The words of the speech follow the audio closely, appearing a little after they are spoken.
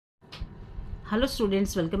Hello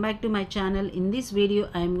students, welcome back to my channel. In this video,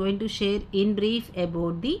 I am going to share in brief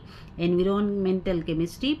about the environmental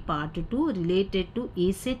chemistry part 2 related to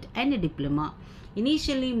ECET and diploma.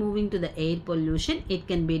 Initially moving to the air pollution, it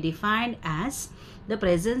can be defined as the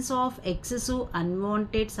presence of excessive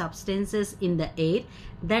unwanted substances in the air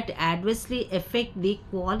that adversely affect the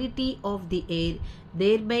quality of the air,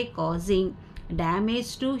 thereby causing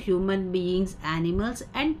damage to human beings, animals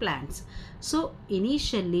and plants. So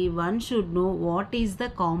initially one should know what is the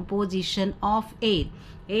composition of air.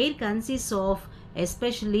 Air consists of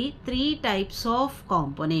especially three types of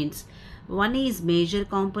components. One is major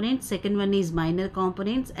components, second one is minor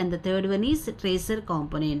components and the third one is tracer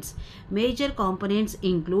components. Major components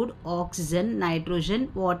include oxygen, nitrogen,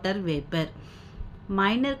 water vapor.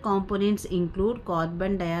 Minor components include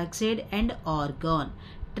carbon dioxide and argon.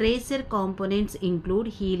 Tracer components include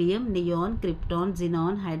helium, neon, krypton,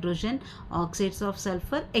 xenon, hydrogen, oxides of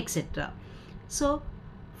sulfur, etc. So,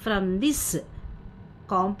 from this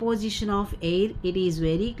composition of air, it is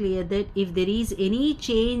very clear that if there is any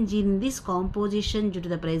change in this composition due to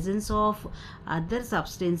the presence of other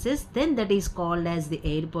substances, then that is called as the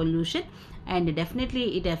air pollution, and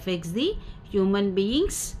definitely it affects the human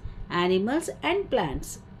beings, animals and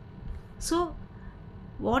plants. So,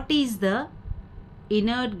 what is the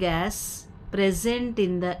inert gas present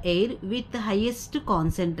in the air with the highest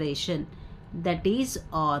concentration? That is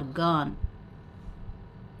argon.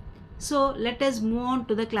 So let us move on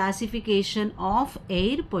to the classification of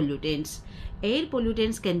air pollutants. Air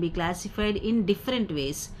pollutants can be classified in different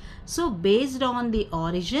ways. So based on the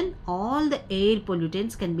origin, all the air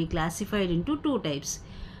pollutants can be classified into two types.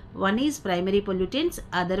 One is primary pollutants,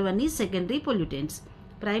 other one is secondary pollutants.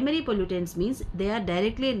 Primary pollutants means they are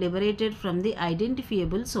directly liberated from the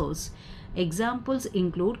identifiable source. Examples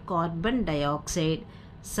include carbon dioxide,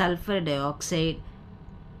 sulfur dioxide,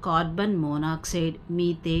 carbon monoxide,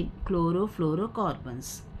 methane,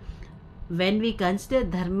 chlorofluorocarbons. When we consider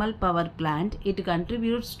thermal power plant, it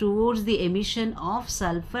contributes towards the emission of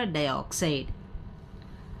sulfur dioxide.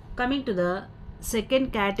 Coming to the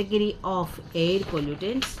second category of air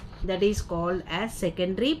pollutants, that is called as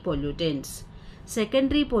secondary pollutants.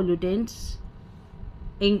 Secondary pollutants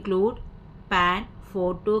include pan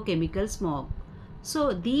photochemical smog.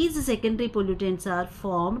 So these secondary pollutants are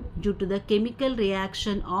formed due to the chemical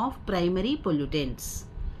reaction of primary pollutants.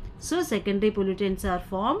 So secondary pollutants are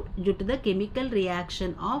formed due to the chemical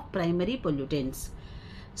reaction of primary pollutants.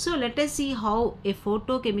 So let us see how a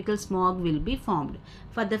photochemical smog will be formed.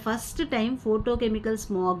 For the first time, photochemical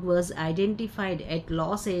smog was identified at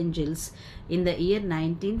Los Angeles in the year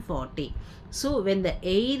 1940. So when the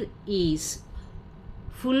air is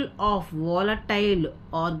full of volatile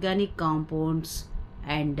organic compounds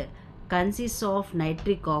and consists of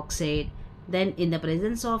nitric oxide, then in the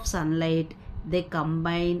presence of sunlight they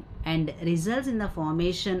combine and results in the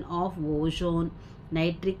formation of ozone,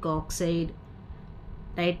 nitric oxide,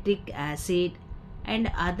 nitric acid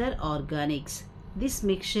and other organics. This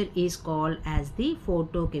mixture is called as the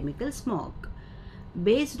photochemical smog.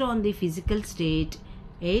 Based on the physical state,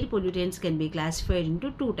 air pollutants can be classified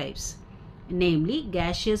into two types, namely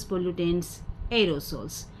gaseous pollutants,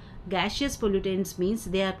 aerosols. Gaseous pollutants means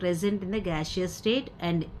they are present in the gaseous state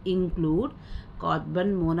and include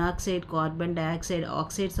carbon monoxide, carbon dioxide,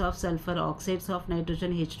 oxides of sulfur, oxides of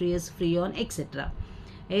nitrogen, H2S, freon, etc.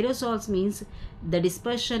 Aerosols means the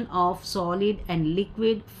dispersion of solid and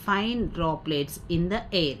liquid fine droplets in the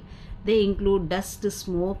air. They include dust,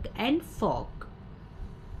 smoke and fog.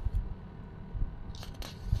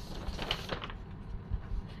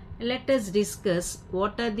 Let us discuss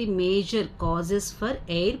what are the major causes for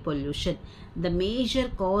air pollution. The major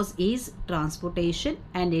cause is transportation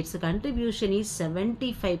and its contribution is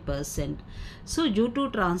 75%. So due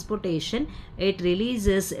to transportation, it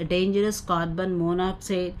releases dangerous carbon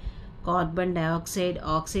monoxide, carbon dioxide,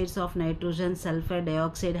 oxides of nitrogen, sulfur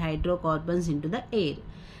dioxide, hydrocarbons into the air.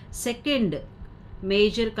 Second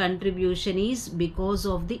major contribution is because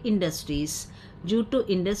of the industries. Due to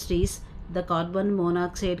industries, the carbon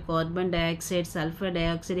monoxide, carbon dioxide, sulfur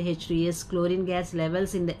dioxide, H2S, chlorine gas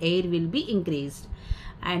levels in the air will be increased.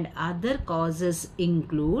 And other causes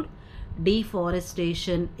include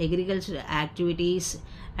deforestation, agricultural activities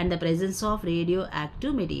and the presence of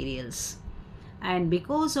radioactive materials. And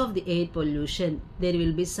because of the air pollution, there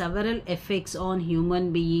will be several effects on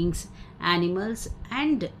human beings, animals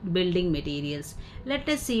and building materials. Let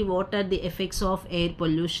us see what are the effects of air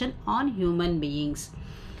pollution on human beings.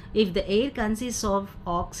 If the air consists of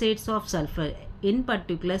oxides of sulfur, in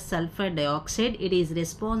particular sulfur dioxide, it is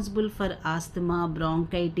responsible for asthma,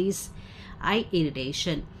 bronchitis, eye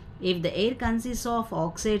irritation. If the air consists of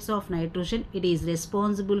oxides of nitrogen, it is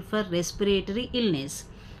responsible for respiratory illness.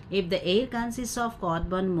 If the air consists of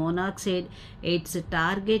carbon monoxide, its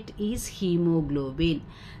target is hemoglobin.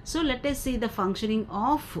 So let us see the functioning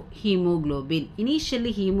of hemoglobin.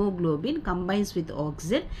 Initially, hemoglobin combines with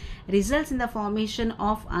oxygen, results in the formation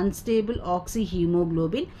of unstable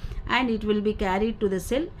oxyhemoglobin, and it will be carried to the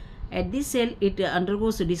cell. At this cell, it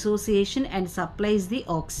undergoes dissociation and supplies the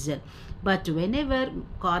oxygen. But whenever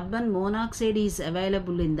carbon monoxide is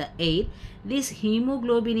available in the air, this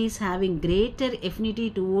hemoglobin is having greater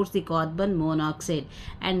affinity towards the carbon monoxide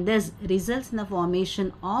and thus results in the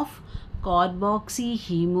formation of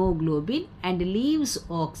carboxyhemoglobin and leaves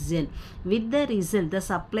oxygen. With the result, the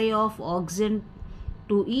supply of oxygen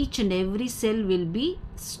to each and every cell will be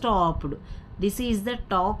stopped. This is the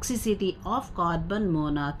toxicity of carbon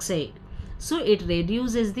monoxide. So it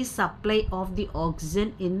reduces the supply of the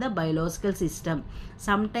oxygen in the biological system.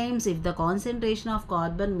 Sometimes if the concentration of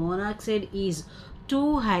carbon monoxide is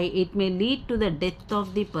too high, it may lead to the death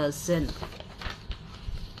of the person.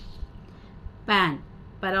 PAN,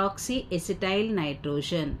 peroxyacetyl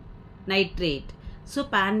nitrate. So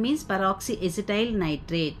PAN means peroxyacetyl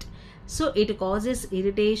nitrate. So it causes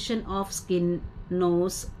irritation of skin,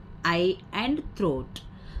 nose, eye and throat.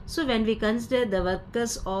 So when we consider the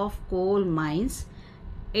workers of coal mines,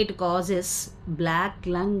 it causes black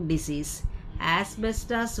lung disease.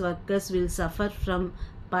 Asbestos workers will suffer from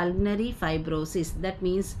pulmonary fibrosis. That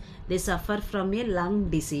means they suffer from a lung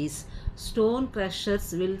disease. Stone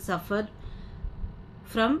crushers will suffer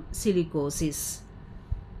from silicosis.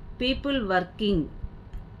 People working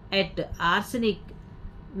at arsenic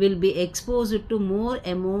will be exposed to more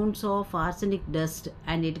amounts of arsenic dust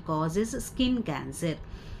and it causes skin cancer.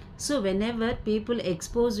 So whenever people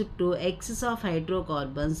exposed to excess of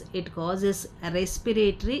hydrocarbons, it causes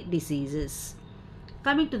respiratory diseases.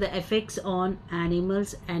 Coming to the effects on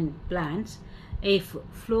animals and plants, if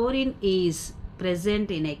fluorine is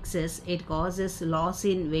present in excess, it causes loss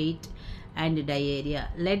in weight and diarrhea.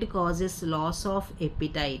 Lead causes loss of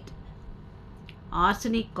appetite.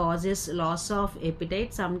 Arsenic causes loss of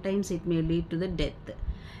appetite. Sometimes it may lead to the death.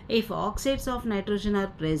 If oxides of nitrogen are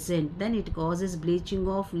present, then it causes bleaching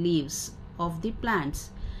of leaves of the plants.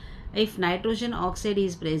 If nitrogen oxide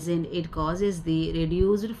is present, it causes the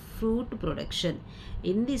reduced fruit production.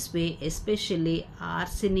 In this way, especially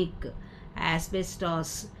arsenic,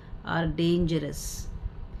 asbestos are dangerous.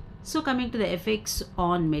 So coming to the effects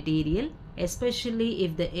on material, especially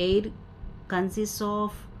if the air consists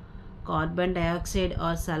of carbon dioxide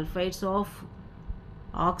or sulfides of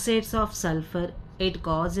oxides of sulfur, it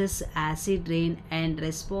causes acid rain and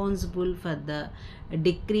responsible for the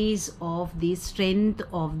decrease of the strength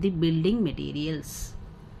of the building materials.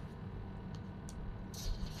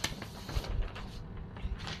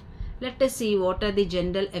 Let us see what are the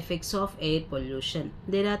general effects of air pollution.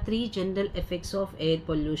 There are three general effects of air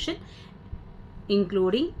pollution,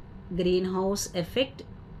 including greenhouse effect,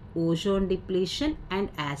 ozone depletion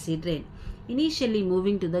and acid rain. Initially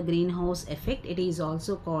moving to the greenhouse effect, it is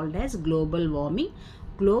also called as global warming.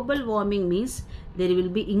 Global warming means there will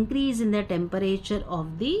be increase in the temperature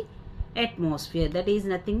of the atmosphere. That is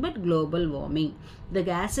nothing but global warming. The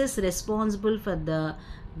gases responsible for the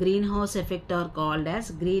greenhouse effect are called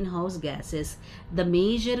as greenhouse gases. The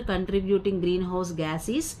major contributing greenhouse gas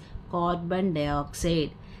is carbon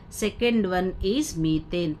dioxide. Second one is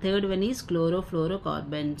methane. Third one is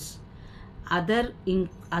chlorofluorocarbons.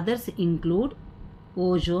 Others include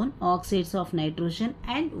ozone, oxides of nitrogen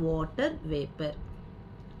and water vapor.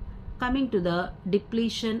 Coming to the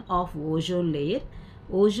depletion of ozone layer.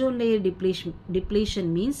 Ozone layer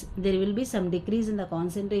depletion means there will be some decrease in the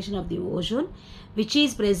concentration of the ozone which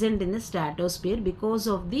is present in the stratosphere because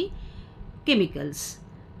of the chemicals.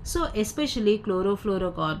 So especially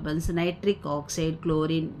chlorofluorocarbons, nitric oxide,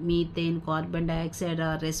 chlorine, methane, carbon dioxide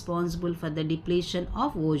are responsible for the depletion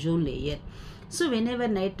of ozone layer. So whenever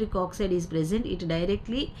nitric oxide is present, it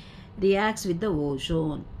directly reacts with the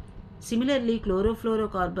ozone. Similarly,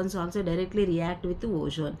 chlorofluorocarbons also directly react with the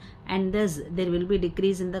ozone and thus there will be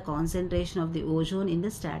decrease in the concentration of the ozone in the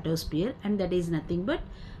stratosphere, and that is nothing but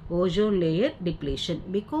ozone layer depletion.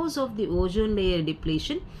 Because of the ozone layer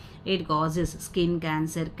depletion, it causes skin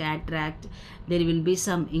cancer, cataract, there will be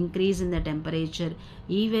some increase in the temperature,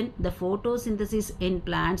 even the photosynthesis in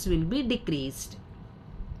plants will be decreased.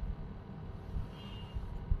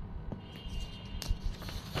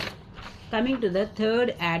 Coming to the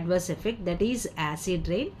third adverse effect, that is acid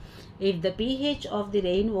rain. If the pH of the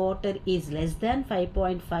rainwater is less than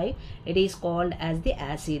 5.5, it is called as the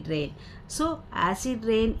acid rain. So acid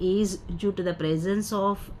rain is due to the presence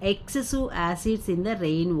of excessive acids in the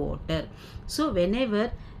rainwater. So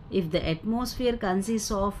whenever if the atmosphere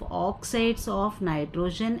consists of oxides of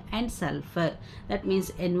nitrogen and sulfur, that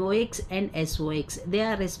means NOx and SOx, they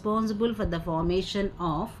are responsible for the formation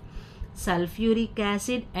of sulfuric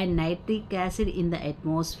acid and nitric acid in the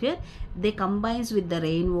atmosphere. They combines with the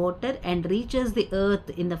rainwater and reaches the earth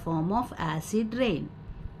in the form of acid rain.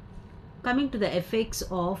 Coming to the effects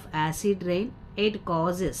of acid rain, it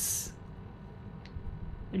causes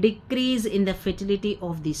decrease in the fertility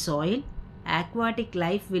of the soil, aquatic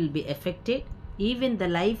life will be affected, even the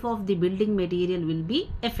life of the building material will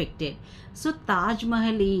be affected. So Taj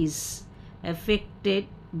Mahal is affected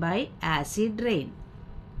by acid rain.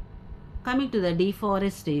 Coming to the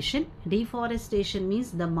deforestation. Deforestation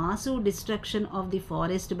means the massive destruction of the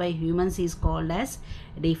forest by humans is called as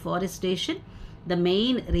deforestation. The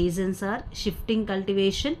main reasons are shifting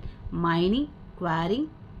cultivation, mining,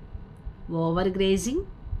 quarrying, overgrazing,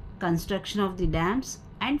 construction of the dams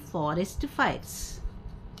and forest fires.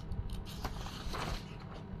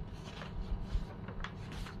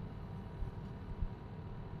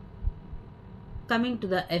 Coming to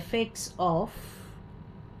the effects of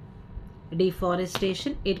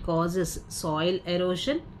deforestation, it causes soil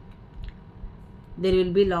erosion, there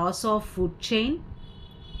will be loss of food chain,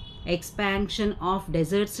 expansion of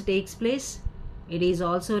deserts takes place, it is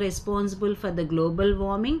also responsible for the global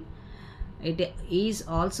warming, it is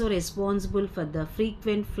also responsible for the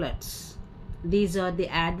frequent floods. These are the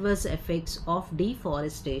adverse effects of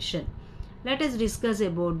deforestation. Let us discuss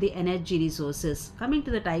about the energy resources. Coming to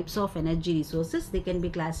the types of energy resources, they can be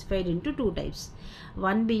classified into two types.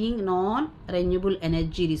 One being non-renewable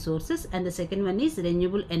energy resources and the second one is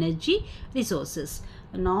renewable energy resources.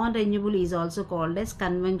 Non-renewable is also called as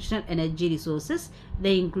conventional energy resources.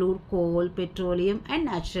 They include coal, petroleum and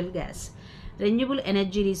natural gas. Renewable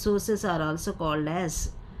energy resources are also called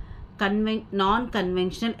as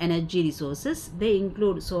non-conventional energy resources. They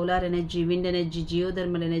include solar energy, wind energy,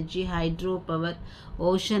 geothermal energy, hydropower,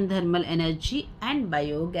 ocean thermal energy and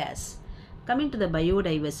biogas. Coming to the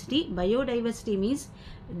biodiversity. Biodiversity means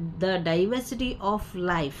the diversity of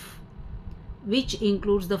life, which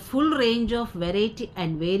includes the full range of variety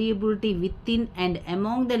and variability within and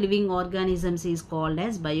among the living organisms is called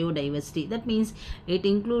as biodiversity. That means it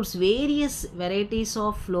includes various varieties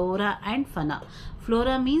of flora and fauna.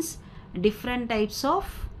 Flora means different types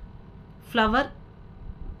of flower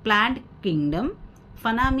plant kingdom.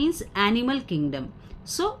 Fauna means animal kingdom.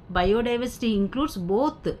 So biodiversity includes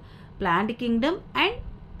both plant kingdom and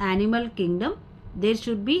animal kingdom. There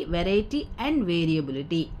should be variety and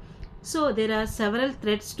variability. So there are several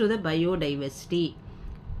threats to the biodiversity.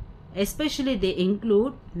 Especially they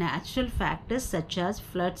include natural factors such as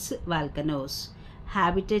floods, volcanoes,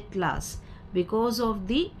 habitat loss. Because of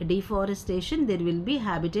the deforestation, there will be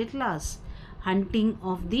habitat loss, hunting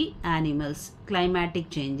of the animals, climatic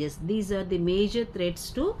changes. These are the major threats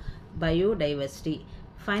to biodiversity.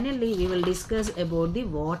 Finally, we will discuss about the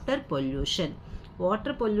water pollution.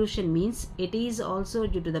 Water pollution means it is also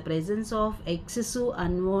due to the presence of excessive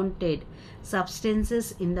unwanted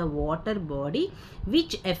substances in the water body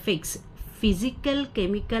which affects physical,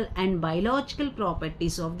 chemical and biological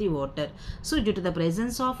properties of the water. So due to the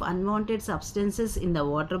presence of unwanted substances in the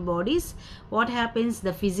water bodies, what happens?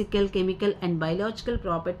 The physical, chemical and biological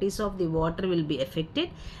properties of the water will be affected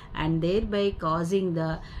and thereby causing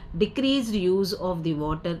the decreased use of the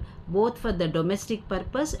water both for the domestic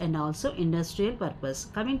purpose and also industrial purpose.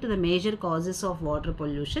 Coming to the major causes of water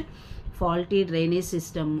pollution: faulty drainage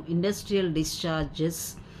system, industrial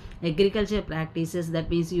discharges, agriculture practices, that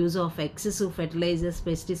means use of excessive fertilizers,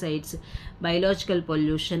 pesticides, biological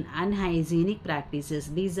pollution, unhygienic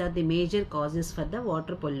practices. These are the major causes for the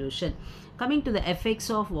water pollution. Coming to the effects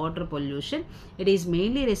of water pollution, it is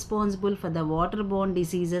mainly responsible for the waterborne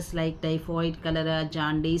diseases like typhoid, cholera,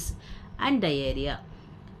 jaundice and diarrhea.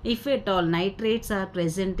 If at all nitrates are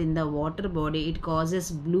present in the water body, it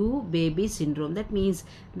causes blue baby syndrome. That means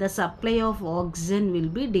the supply of oxygen will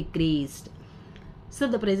be decreased. So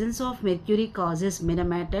the presence of mercury causes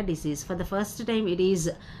Minamata disease. For the first time it is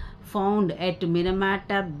found at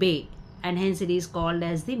Minamata Bay and hence it is called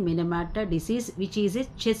as the Minamata disease, which is a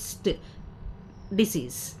chest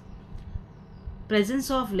disease. Presence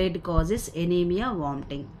of lead causes anemia,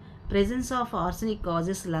 vomiting. Presence of arsenic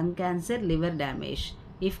causes lung cancer, liver damage.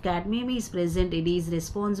 If cadmium is present, it is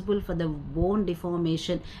responsible for the bone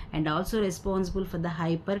deformation and also responsible for the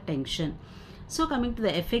hypertension. So coming to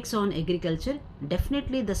the effects on agriculture,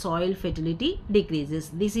 definitely the soil fertility decreases.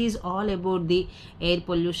 This is all about the air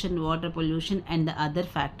pollution, water pollution and the other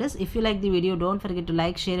factors. If you like the video, don't forget to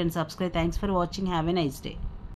like, share and subscribe. Thanks for watching. Have a nice day.